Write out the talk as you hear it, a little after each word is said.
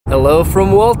Hello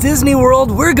from Walt Disney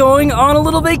World. We're going on a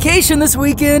little vacation this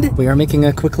weekend. We are making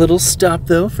a quick little stop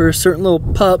though for a certain little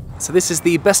pup. So this is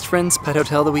the Best Friends Pet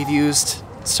Hotel that we've used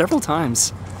several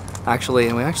times actually,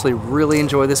 and we actually really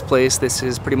enjoy this place. This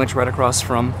is pretty much right across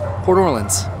from Port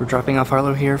Orleans. We're dropping off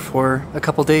Harlow here for a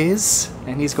couple days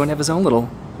and he's going to have his own little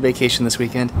vacation this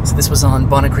weekend. So this was on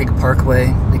Bonnet Creek Parkway,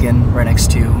 again right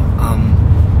next to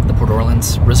the Port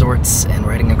Orleans resorts, and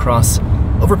riding across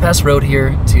Overpass Road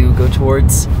here to go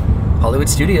towards Hollywood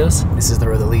Studios. This is the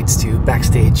road that leads to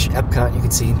backstage Epcot. You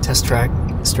can see Test Track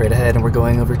straight ahead, and we're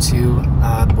going over to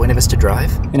Buena Vista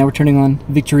Drive. And now we're turning on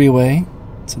Victoria Way.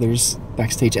 So there's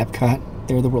backstage Epcot.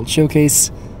 There, the World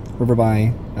Showcase over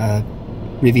by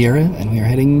Riviera, and we are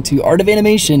heading to Art of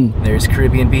Animation. There's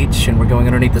Caribbean Beach, and we're going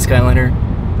underneath the Skyliner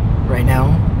right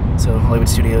now. So Hollywood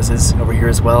Studios is over here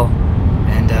as well.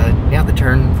 And yeah, the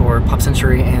turn for Pop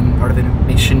Century and Art of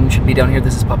Animation should be down here.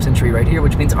 This is Pop Century right here,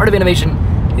 which means Art of Animation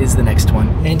is the next one.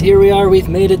 And here we are, we've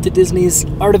made it to Disney's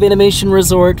Art of Animation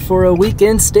Resort for a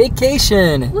weekend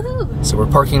staycation. Woohoo! So we're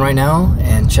parking right now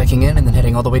and checking in and then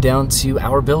heading all the way down to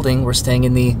our building. We're staying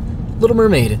in the Little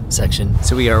Mermaid section.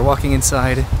 So we are walking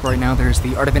inside. Right now there's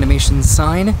the Art of Animation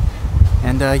sign.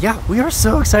 And yeah, we are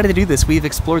so excited to do this. We've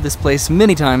explored this place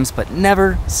many times, but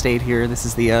never stayed here. This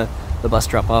is the bus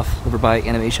drop-off over by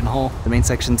Animation Hall. The main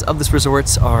sections of this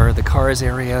resort are the Cars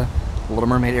area, the Little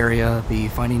Mermaid area, the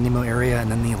Finding Nemo area,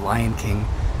 and then the Lion King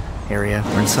area.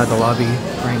 We're inside the lobby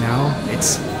right now.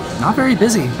 It's not very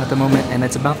busy at the moment, and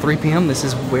it's about 3 p.m. This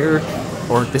is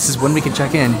when we can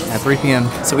check in, at 3 p.m.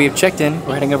 So we have checked in.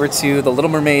 We're heading over to the Little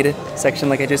Mermaid section,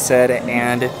 like I just said,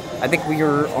 and I think we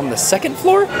are on the second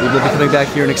floor. We will be coming back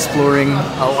here and exploring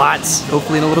a lot,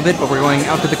 hopefully in a little bit, but we're going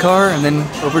out to the car and then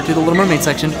over to the Little Mermaid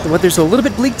section. The weather's a little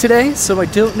bit bleak today, so I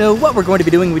don't know what we're going to be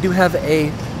doing. We do have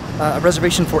a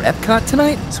reservation for Epcot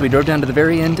tonight, so we drove down to the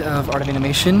very end of Art of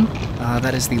Animation.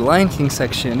 That is the Lion King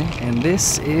section, and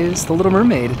this is the Little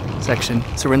Mermaid section.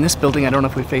 So we're in this building. I don't know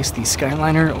if we face the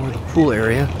Skyliner or the pool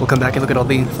area. We'll come back and look at all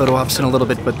the photo ops in a little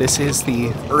bit, but this is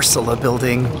the Ursula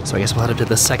building. So I guess we'll head up to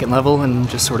the second level and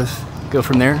just sort of go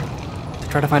from there to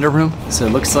try to find our room. So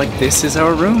it looks like this is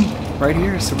our room right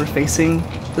here. So we're facing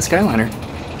the Skyliner.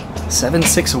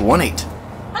 7618.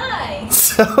 Hi!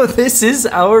 So this is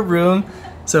our room.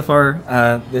 So far,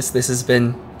 this has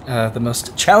been the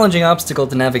most challenging obstacle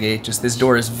to navigate. Just this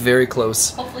door is very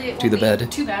close to the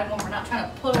bed. Too bad when we're not trying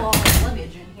to put all our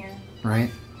luggage in here.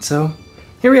 Right. So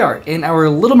here we are in our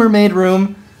Little Mermaid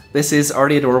room. This is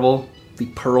already adorable. The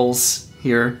pearls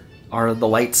here are the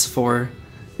lights for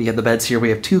the beds here. We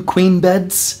have 2 queen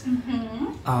beds.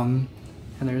 Mm-hmm. And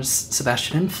there's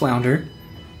Sebastian and Flounder.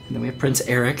 And then we have Prince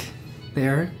Eric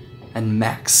there, and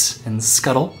Max and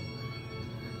Scuttle.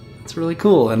 It's really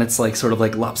cool, and it's like sort of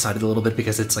like lopsided a little bit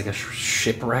because it's like a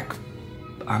shipwreck,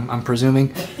 I'm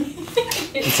presuming.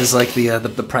 This is like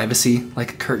the privacy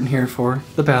like curtain here for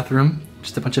the bathroom.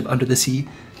 Just a bunch of under the sea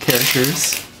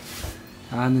characters.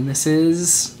 And then this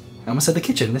is, I almost said the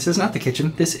kitchen. This is not the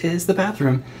kitchen. This is the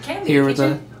bathroom. Here with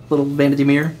a little vanity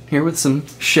mirror here with some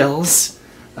shells.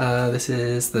 This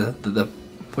is the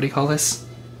what do you call this?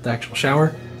 The actual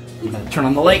shower. I'm gonna turn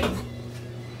on the light.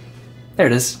 There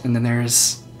it is. And then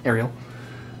there's Ariel.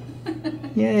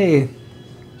 Yay!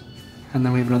 And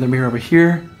then we have another mirror over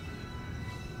here.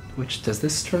 Which, does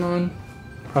this turn on?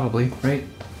 Probably, right?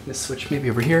 This switch maybe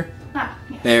over here. Ah,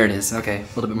 yeah. There it is. Okay,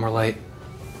 a little bit more light.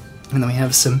 And then we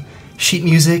have some sheet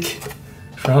music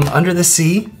from Under the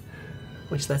Sea,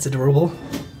 which that's adorable.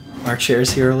 Our chairs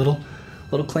here are little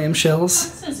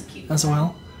clamshells as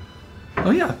well. Oh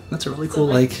yeah, that's a really cool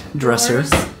like dresser.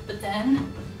 But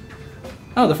then,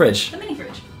 oh, the fridge. the mini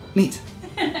fridge. Neat.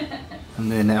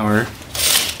 And then our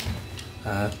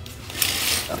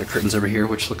other curtains over here,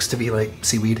 which looks to be like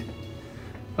seaweed.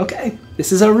 Okay,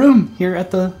 this is our room here at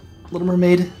the Little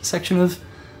Mermaid section of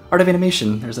Art of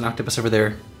Animation. There's an octopus over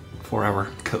there for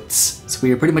our coats. So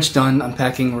we are pretty much done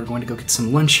unpacking. We're going to go get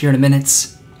some lunch here in a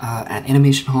minute at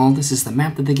Animation Hall. This is the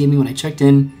map that they gave me when I checked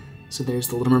in. So there's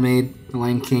the Little Mermaid, the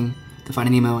Lion King, the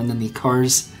Finding Nemo, and then the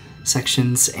Cars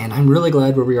sections. And I'm really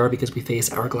glad where we are because we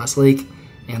face Hourglass Lake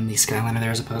and the Skyliner there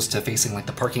as opposed to facing like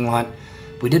the parking lot.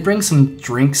 We did bring some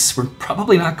drinks. We're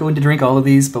probably not going to drink all of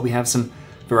these, but we have some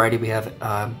variety. We have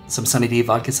some Sunny D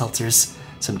vodka seltzers,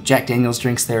 some Jack Daniels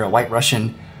drinks there, a White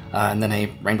Russian, and then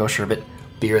a Rainbow Sherbet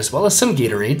beer, as well as some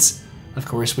Gatorades. Of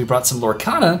course, we brought some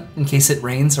Lorcana in case it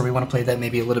rains, or we want to play that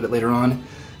maybe a little bit later on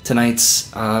tonight.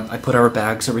 I put our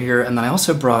bags over here, and then I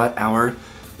also brought our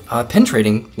pin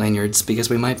trading lanyards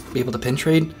because we might be able to pin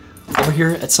trade over here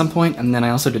at some point. And then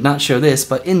I also did not show this,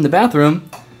 but in the bathroom,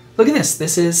 look at this.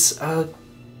 This is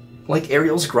like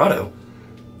Ariel's grotto,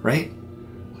 right?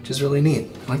 which is really neat.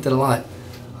 I like that a lot.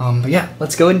 But yeah,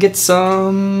 let's go and get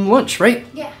some lunch, right?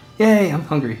 Yeah. Yay, I'm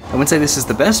hungry. I wouldn't say this is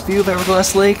the best view of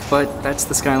Hourglass Lake, but that's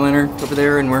the Skyliner over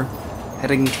there, and we're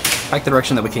heading back the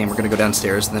direction that we came. We're gonna go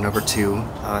downstairs and then over to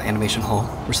Animation Hall.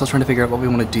 We're still trying to figure out what we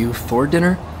want to do for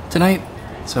dinner tonight,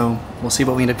 so we'll see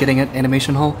what we end up getting at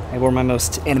Animation Hall. I wore my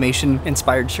most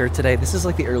animation-inspired shirt today. This is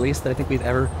like the earliest that I think we've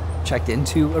ever checked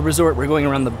into a resort. We're going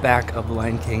around the back of the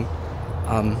Lion King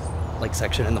like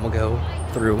section, and then we'll go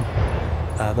through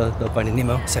the Finding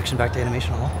Nemo section back to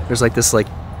Animation Hall. There's like this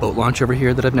boat launch over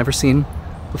here that I've never seen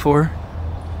before.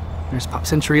 There's Pop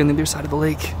Century on the other side of the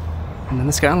lake, and then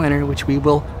the Skyliner, which we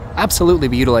will absolutely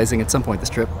be utilizing at some point this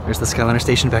trip. There's the Skyliner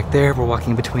station back there. We're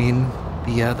walking between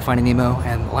the Finding Nemo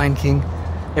and the Lion King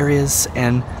areas,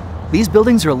 and these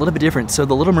buildings are a little bit different. So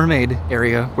the Little Mermaid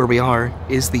area where we are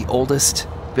is the oldest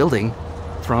building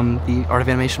from the Art of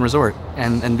Animation Resort,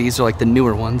 and these are like the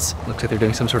newer ones. Looks like they're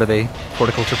doing some sort of a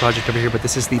horticulture project over here, but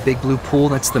this is the big blue pool.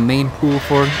 That's the main pool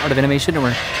for Art of Animation, and we're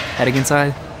heading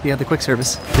inside the quick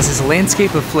service. This is a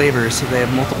landscape of flavors, so they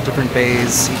have multiple different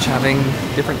bays, each having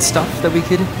different stuff that we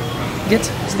could get.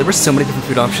 So there were so many different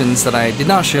food options that I did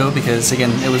not show because,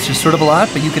 again, it was just sort of a lot,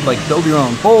 but you could like build your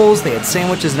own bowls. They had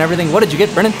sandwiches and everything. What did you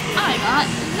get, Brennan? I got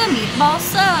the meatball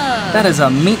sub. That is a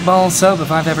meatball sub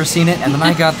if I've ever seen it, and then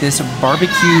I got this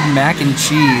barbecued mac and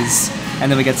cheese, and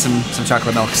then we get some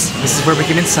chocolate milks. This is where we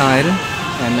came inside,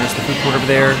 and there's the food court over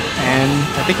there, and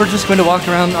I think we're just going to walk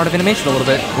around Art of Animation a little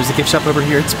bit. There's a gift shop over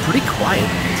here. It's pretty quiet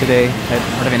today at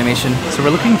Art of Animation, so we're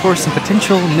looking for some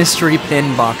potential mystery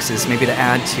pin boxes, maybe to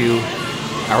add to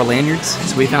our lanyards.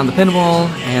 So we found the pin wall,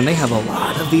 and they have a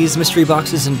lot of these mystery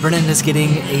boxes, and Brennan is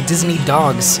getting a Disney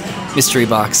Dogs mystery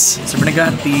box. So Brennan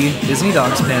got the Disney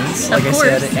Dogs pins, like I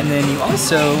said, and then you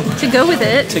also, to go with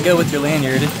it, to go with your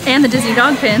lanyard, and the Disney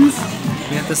Dog pins,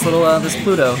 you got this little this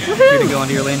Pluto here to go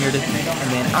onto your lanyard.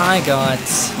 And then I got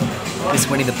this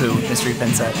Winnie the Pooh mystery pin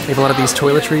set. They have a lot of these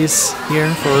toiletries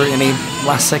here for any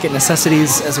last second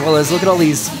necessities, as well as look at all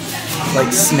these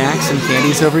like snacks and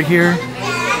candies over here.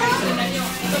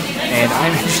 And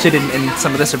I'm interested in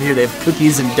some of this over here. They have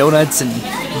cookies and donuts and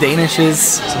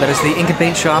Danishes. So that is the ink and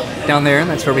paint shop down there.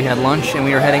 That's where we had lunch, and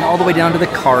we are heading all the way down to the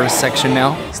Cars section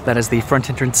now. So that is the front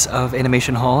entrance of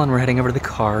Animation Hall, and we're heading over to the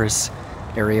Cars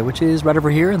area, which is right over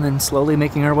here, and then slowly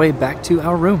making our way back to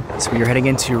our room. So we are heading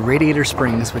into Radiator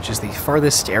Springs, which is the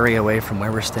farthest area away from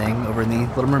where we're staying over in the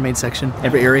Little Mermaid section.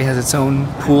 Every area has its own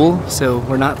pool, so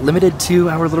we're not limited to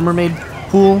our Little Mermaid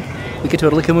pool. We could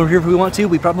totally come over here if we want to.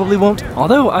 We probably won't.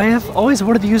 Although I have always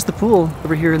wanted to use the pool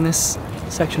over here in this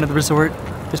section of the resort,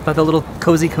 just by the little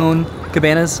cozy cone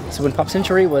cabanas. So when Pop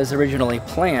Century was originally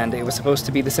planned, it was supposed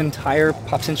to be this entire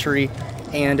Pop Century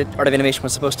and Art of Animation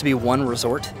was supposed to be one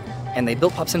resort. And they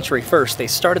built Pop Century first. They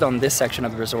started on this section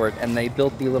of the resort, and they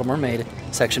built the Little Mermaid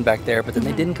section back there, but then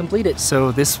they didn't complete it.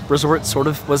 So this resort sort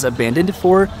of was abandoned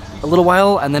for a little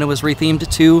while, and then it was rethemed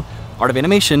to Art of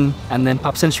Animation, and then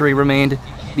Pop Century remained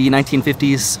the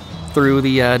 1950s through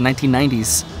the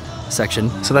 1990s section.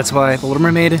 So that's why the Little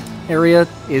Mermaid area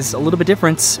is a little bit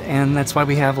different, and that's why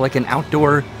we have like an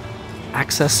outdoor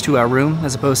access to our room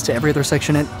as opposed to every other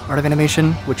section at Art of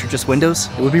Animation, which are just windows.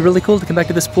 It would be really cool to come back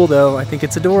to this pool though. I think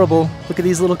it's adorable. Look at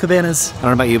these little cabanas. I don't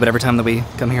know about you, but every time that we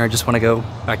come here, I just want to go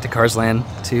back to Cars Land,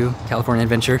 to California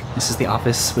Adventure. This is the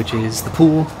office, which is the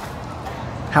pool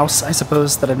house, I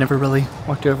suppose, that I've never really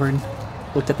walked over and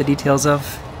looked at the details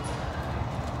of.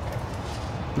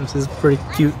 This is pretty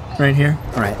cute right here.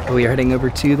 All right, we are heading over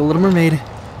to the Little Mermaid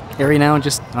area now,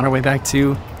 just on our way back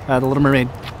to the Little Mermaid.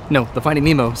 No, the Finding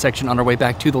Nemo section on our way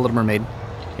back to the Little Mermaid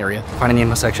area. The Finding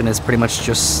Nemo section is pretty much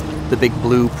just the big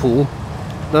blue pool,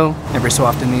 though. Every so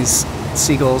often these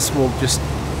seagulls will just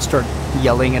start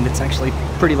yelling, and it's actually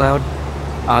pretty loud.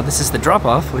 This is the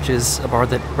drop-off, which is a bar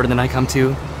that Brennan and I come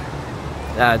to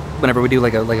whenever we do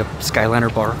like a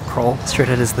Skyliner bar crawl. Straight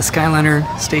ahead is the Skyliner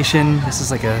station. This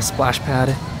is like a splash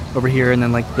pad over here, and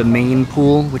then like the main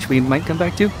pool, which we might come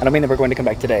back to. I don't mean that we're going to come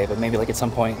back today, but maybe like at some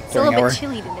point during our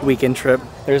weekend trip.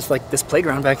 There's like this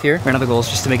playground back here. Right now the goal is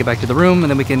just to make it back to the room,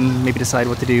 and then we can maybe decide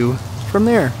what to do from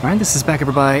there. All right, this is back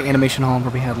over by Animation Hall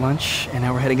where we had lunch, and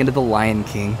now we're heading into the Lion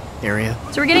King area.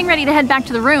 So we're getting ready to head back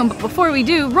to the room, but before we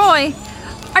do, Roy,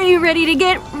 are you ready to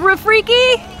get freaky?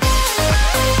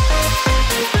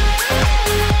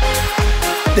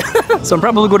 So I'm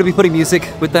probably going to be putting music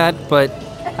with that, but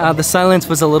the silence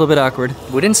was a little bit awkward.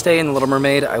 We didn't stay in the Little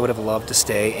Mermaid. I would have loved to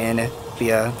stay in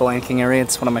the Lion King area.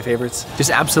 It's one of my favorites. Just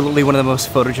absolutely one of the most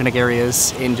photogenic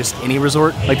areas in just any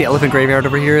resort. Like the Elephant Graveyard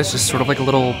over here is just sort of like a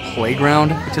little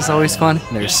playground, which is always fun.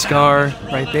 And there's Scar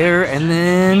right there, and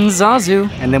then Zazu.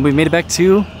 And then we made it back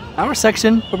to our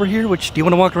section over here, which, do you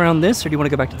want to walk around this or do you want to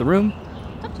go back to the room?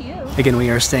 It's up to you. Again, we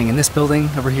are staying in this building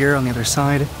over here on the other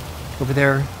side. Over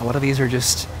there, a lot of these are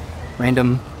just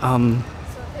random,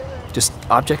 just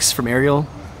objects from Ariel.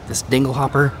 This dingle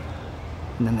hopper,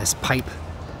 and then this pipe,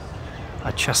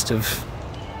 a chest of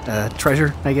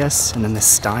treasure, I guess, and then this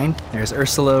stein. There's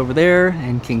Ursula over there,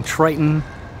 and King Triton,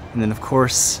 and then of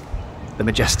course, the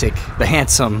majestic, the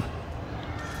handsome,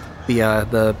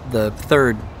 the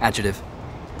third adjective,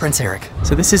 Prince Eric.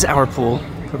 So this is our pool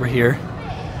over here.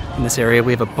 In this area,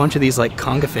 we have a bunch of these like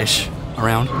conga fish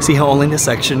around. See how only this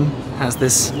section has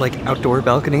this like outdoor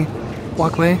balcony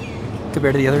walkway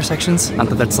compared to the other sections? Not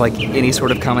that that's like any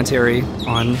sort of commentary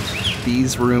on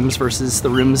these rooms versus the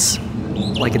rooms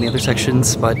like in the other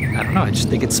sections, but I don't know, I just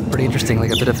think it's pretty interesting,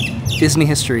 like a bit of Disney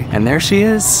history. And there she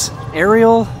is,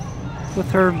 Ariel with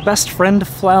her best friend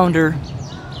Flounder,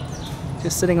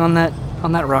 just sitting on that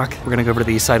rock. We're gonna go over to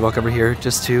the sidewalk over here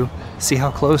just to see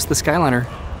how close the Skyliner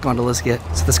gondolas get.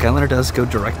 So the Skyliner does go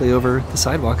directly over the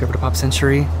sidewalk over to Pop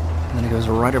Century, and then it goes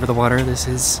right over the water. This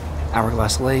is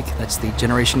Hourglass Lake. That's the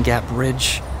Generation Gap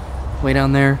Bridge way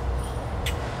down there.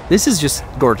 This is just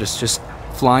gorgeous. Just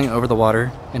flying over the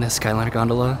water in a Skyliner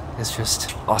gondola is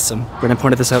just awesome. Brennan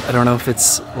pointed this out. I don't know if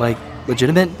it's like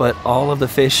legitimate, but all of the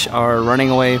fish are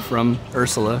running away from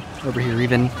Ursula over here,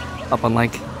 even up on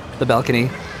like the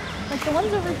balcony. Like the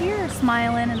ones over here are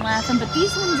smiling and laughing, but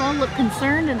these ones all look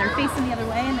concerned and they're facing the other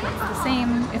way, and it's the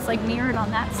same, it's like mirrored on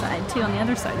that side too, on the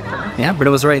other side of her. Yeah,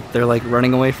 Britta was right. They're like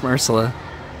running away from Ursula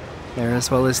there,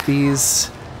 as well as these.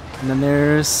 And then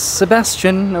there's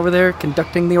Sebastian over there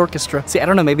conducting the orchestra. See, I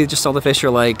don't know, maybe just all the fish are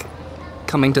like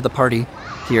coming to the party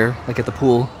here, like at the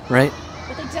pool, right?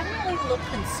 But they definitely look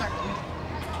concerned.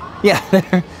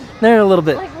 Yeah, they're a little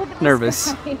bit Like,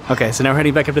 nervous. Okay, so now we're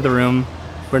heading back up to the room.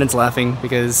 Brendan's laughing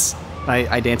because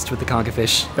I danced with the conga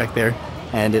fish back there,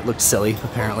 and it looked silly,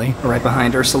 apparently. We're right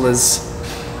behind Ursula's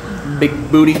big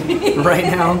booty right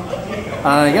now.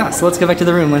 Yeah, so let's go back to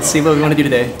the room. Let's see what we want to do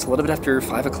today. It's a little bit after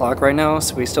 5 o'clock right now,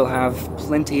 so we still have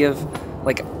plenty of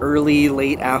like early,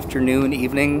 late afternoon,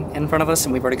 evening in front of us,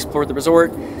 and we've already explored the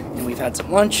resort, and we've had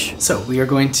some lunch. So we are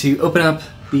going to open up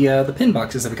the pin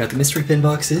boxes that we got, the mystery pin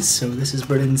boxes. So this is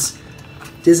Brendan's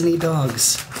Disney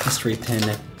Dogs mystery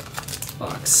pin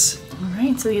box. All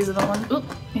right, so these are the ones. Oop,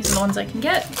 these are the ones I can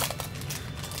get.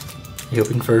 You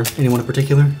hoping for anyone in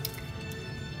particular?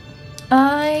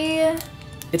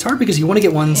 It's hard because you want to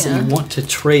get ones that you want to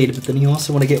trade, but then you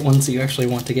also want to get ones that you actually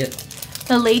want to get.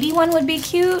 The lady one would be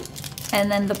cute,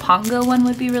 and then the Pongo one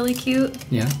would be really cute.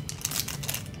 Yeah.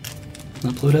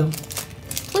 Not Pluto?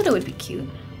 Pluto would be cute.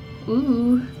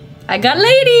 Ooh, I got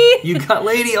lady! You got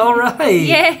lady, all right!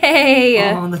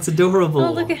 Yay! Oh, that's adorable.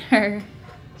 Oh, look at her.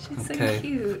 She's so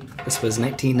cute. This was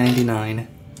 $19.99.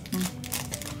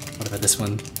 What about this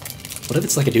one? What if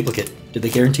it's like a duplicate? Did they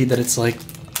guarantee that it's like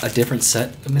a different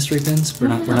set of mystery pins? We're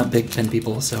not big pin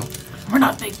people, so. We're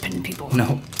not big pin people.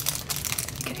 No.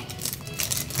 Okay.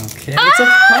 Okay, it's a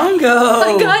Pongo!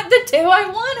 I got the two I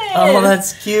wanted! Oh,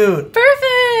 that's cute.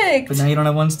 Perfect! But now you don't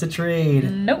have ones to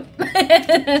trade. Nope.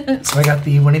 So I got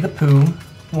the Winnie the Pooh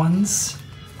ones.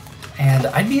 And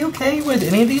I'd be okay with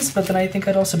any of these, but then I think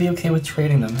I'd also be okay with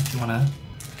trading them if you want to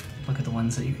look at the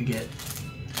ones that you could get.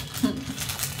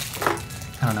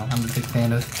 I don't know, I'm a big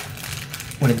fan of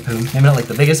Winnie the Pooh. Maybe not like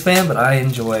the biggest fan, but I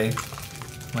enjoy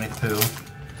Winnie the Pooh.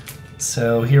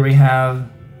 So here we have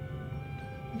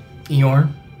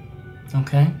Eeyore.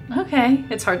 Okay. Okay.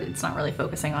 It's hard. It's not really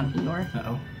focusing on Eeyore.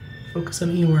 Uh-oh. Focus on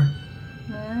Eeyore.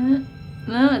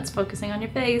 No, it's focusing on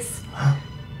your face.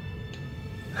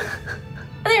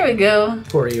 There we go.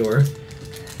 Poor Eeyore.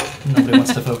 Nobody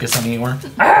wants to focus on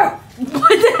Eeyore. Ah!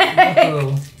 What the heck?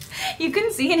 Oh. You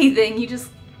couldn't see anything. You just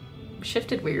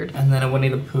shifted weird. And then a Winnie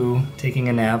the Pooh taking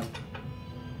a nap.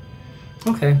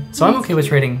 Okay, so I'm okay with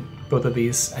trading both of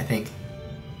these, I think.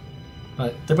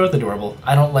 But they're both adorable.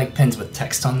 I don't like pins with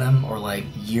text on them or like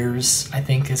years, I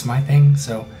think is my thing,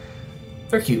 so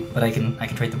they're cute, but I can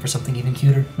trade them for something even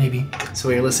cuter, maybe. So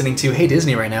we're listening to Hey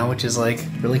Disney right now, which is like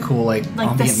really cool, like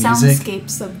ambient the music.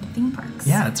 soundscapes of the theme parks.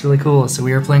 Yeah, it's really cool. So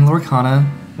we are playing Lorcana.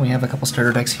 We have a couple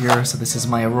starter decks here. So this is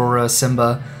my Aurora,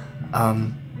 Simba,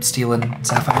 Steel and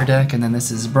Sapphire deck, and then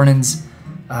this is Brennan's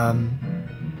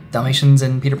Dalmatians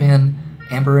and Peter Pan,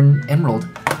 Amber and Emerald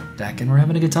deck, and we're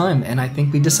having a good time. And I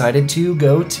think we decided to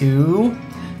go to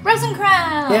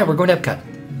Rosencrantz! Yeah, we're going to Epcot.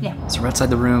 Yeah. So we're outside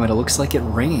the room, and it looks like it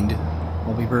rained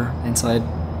while we were inside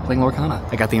playing Lorcana.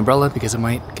 I got the umbrella because it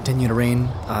might continue to rain.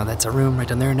 That's our room right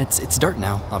down there, and it's dark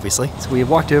now, obviously. So we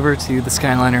have walked over to the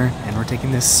Skyliner, and we're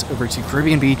taking this over to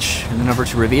Caribbean Beach, and then over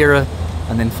to Riviera,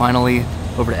 and then finally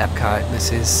over to Epcot.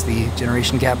 This is the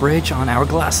Generation Gap Bridge on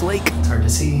Hourglass Lake. It's hard to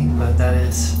see, but that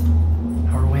is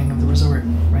our wing of the resort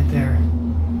right there.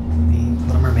 The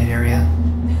Little Mermaid area.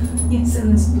 It's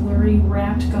in this blurry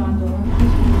wrapped gondola.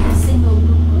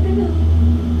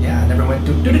 Yeah, I never went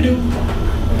doo-doo-doo-doo.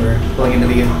 We're pulling into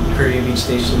the Caribbean Beach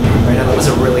Station right now. That was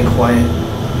a really quiet,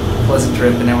 pleasant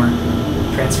trip, and now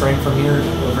we're transferring from here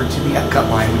over to the Epcot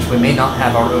line, which we may not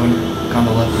have our own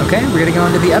gondola. Okay, we're gonna go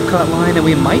onto the Epcot line, and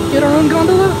we might get our own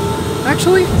gondola,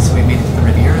 actually. So we made it to the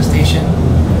Riviera Station,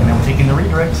 and now we're taking the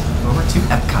redirect over to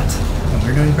Epcot. And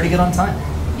we're doing pretty good on time.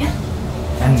 Yeah.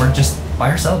 And we're just by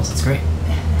ourselves, it's great.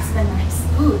 It's been nice.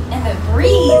 Ooh, and the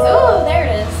breeze. Oh, there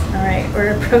it is. All right,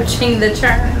 we're approaching the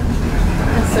turn.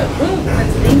 So,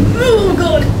 oh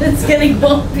god, it's getting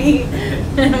bumpy.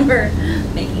 And we're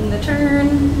making the turn.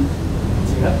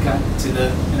 To Epcot, to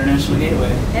the International Gateway.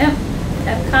 Yeah,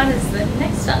 Epcot is the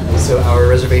next stop. So our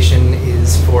reservation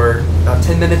is for about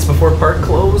 10 minutes before park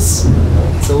close.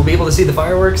 So we'll be able to see the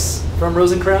fireworks from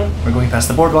Rose and Crown. We're going past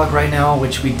the boardwalk right now,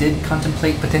 which we did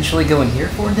contemplate potentially going here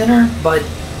for dinner, but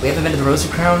we haven't been to the Rose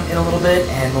and Crown in a little bit,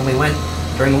 and when we went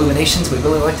during Illuminations, we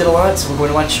really liked it a lot, so we're going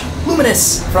to watch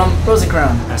Luminous from Rose and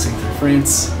Crown. Passing through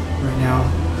France right now,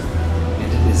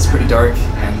 and it is pretty dark,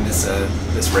 and this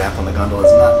wrap on the gondola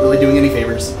is not really doing any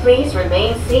favors. Please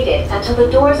remain seated until the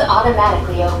doors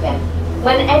automatically open.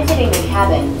 When exiting the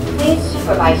cabin, please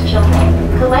supervise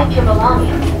children, collect your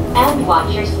belongings, and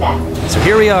watch your step. So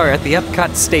here we are at the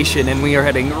Epcot station, and we are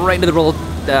heading right into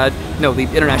the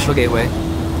International Gateway.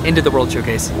 Into the World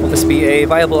Showcase. Will this be a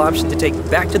viable option to take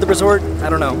back to the resort? I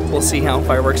don't know. We'll see how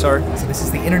fireworks are. So this is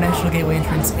the International Gateway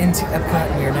entrance into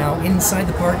Epcot. We are now inside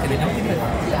the park, and I don't think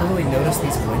I've really noticed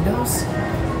these windows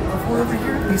before over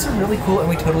here. These are really cool, and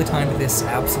we totally timed this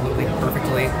absolutely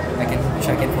perfectly. I can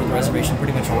check in for the reservation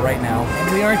pretty much right now.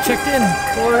 And we are checked in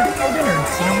for our dinner.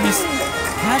 So I'm just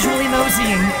casually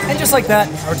nosing. And just like that,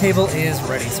 our table is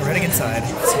ready. So we're heading inside.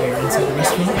 So we're inside the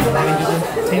restaurant, and we're heading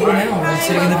to the table now. We're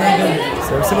sitting in the very good.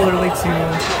 So similarly to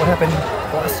what happened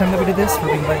last time that we did this, we're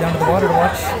being invited down to the water to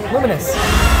watch Luminous.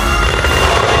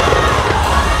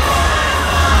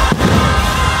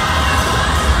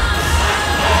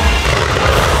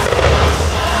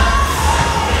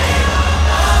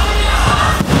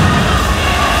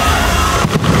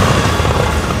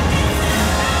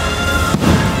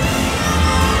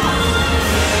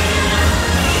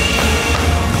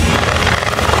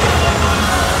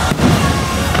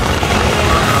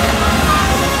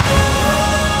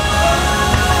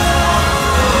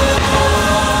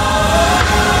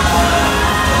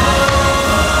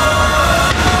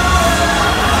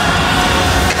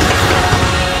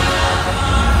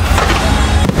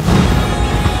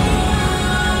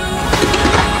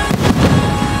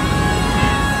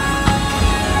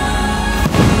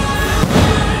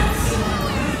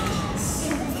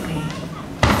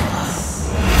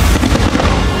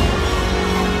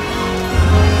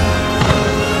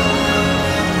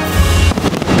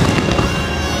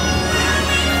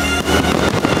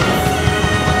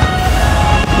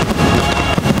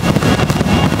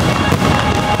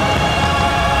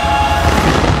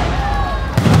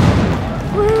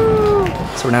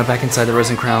 So we're now back inside the Rose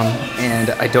and Crown,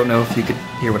 and I don't know if you could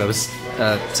hear what I was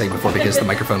saying before because the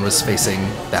microphone was facing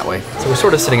that way. So we're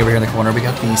sort of sitting over here in the corner. We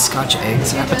got the Scotch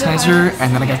eggs appetizer,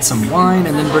 and then I got some wine,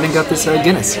 and then Brennan got this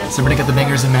Guinness. So Brennan got the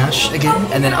bangers and mash again,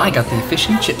 and then I got the fish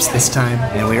and chips this time.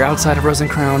 And we are outside of Rose and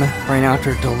Crown right now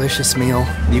after a delicious meal.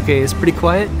 The UK is pretty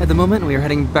quiet at the moment. We are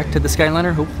heading back to the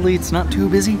Skyliner. Hopefully it's not too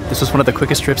busy. This was one of the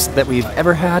quickest trips that we've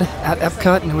ever had at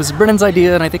Epcot, and it was Brennan's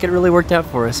idea, and I think it really worked out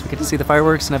for us. We get to see the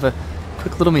fireworks and have a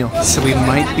quick little meal. So we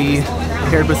might be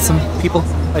paired with some people,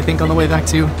 I think, on the way back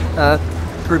to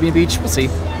Caribbean Beach. We'll see.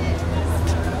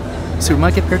 So we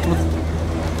might get paired with...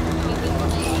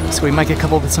 So we might get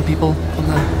coupled with some people on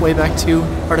the way back to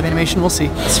Art of Animation. We'll see.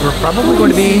 So we're probably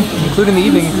going to be concluding the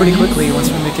evening pretty quickly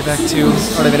once we make it back to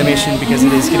Art of Animation because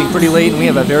it is getting pretty late and we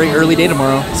have a very early day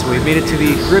tomorrow. So we've made it to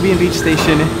the Caribbean Beach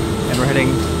Station and we're heading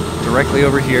directly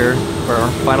over here for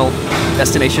our final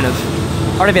destination of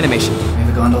Art of Animation. We have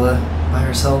a gondola by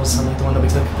ourselves, unlike the one that we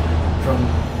took from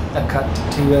Epcot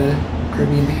to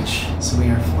Caribbean Beach. So we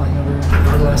are flying over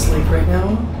Hourglass Lake right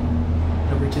now,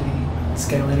 over to the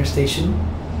Skyliner station,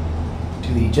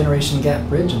 to the Generation Gap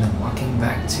Bridge, and then walking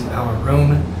back to our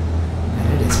room.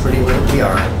 And it is pretty late. We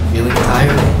are feeling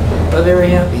tired, but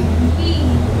very happy.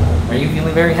 Are you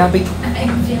feeling very happy?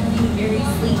 I'm feeling very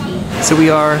sleepy. So we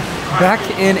are back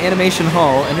in Animation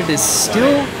Hall, and it is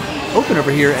still open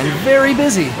over here and very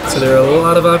busy. So there are a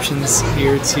lot of options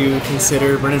here to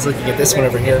consider. Brennan's looking at this one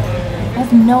over here. I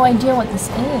have no idea what this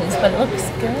is, but it looks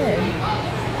good.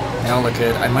 They all look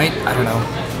good. I don't know.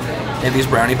 They have these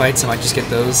brownie bites, I might just get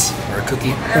those, or a cookie.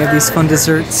 They have these fun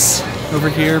desserts over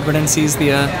here. Brennan sees the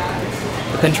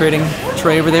pen trading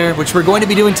tray over there, which we're going to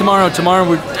be doing tomorrow. Tomorrow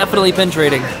we're definitely pen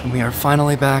trading. And we are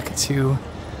finally back to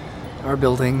our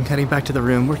building, heading back to the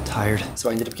room. We're tired. So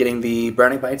I ended up getting the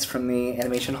brownie bites from the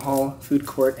Animation Hall food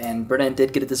court, and Brennan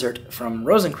did get a dessert from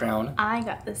Rosencrown. I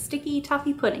got the sticky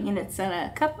toffee pudding, and it's in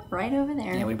a cup right over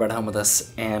there. Yeah, we brought it home with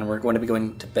us, and we're going to be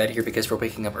going to bed here because we're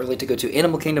waking up early to go to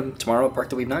Animal Kingdom tomorrow, a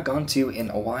park that we've not gone to in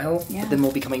a while. Yeah. But then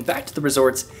we'll be coming back to the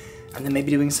resorts, and then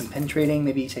maybe doing some pen trading,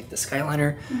 maybe take the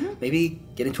Skyliner, maybe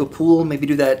get into a pool, maybe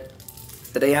do that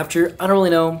the day after. I don't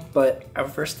really know, but our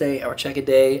first day, our check-in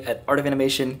day at Art of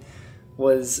Animation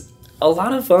was a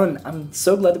lot of fun. I'm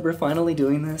so glad that we're finally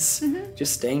doing this.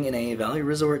 Just staying in a Valley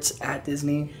Resorts at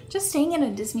Disney. Just staying in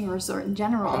a Disney resort in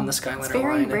general. On the Skyliner It's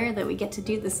very line. rare that we get to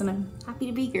do this, and I'm happy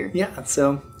to be here. Yeah,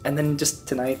 so, and then just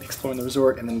tonight exploring the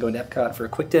resort, and then going to Epcot for a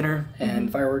quick dinner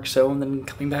and fireworks show, and then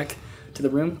coming back to the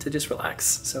room to just relax.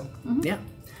 So, yeah,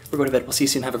 we're going to bed. We'll see you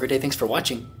soon. Have a great day. Thanks for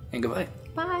watching, and goodbye.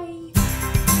 Bye.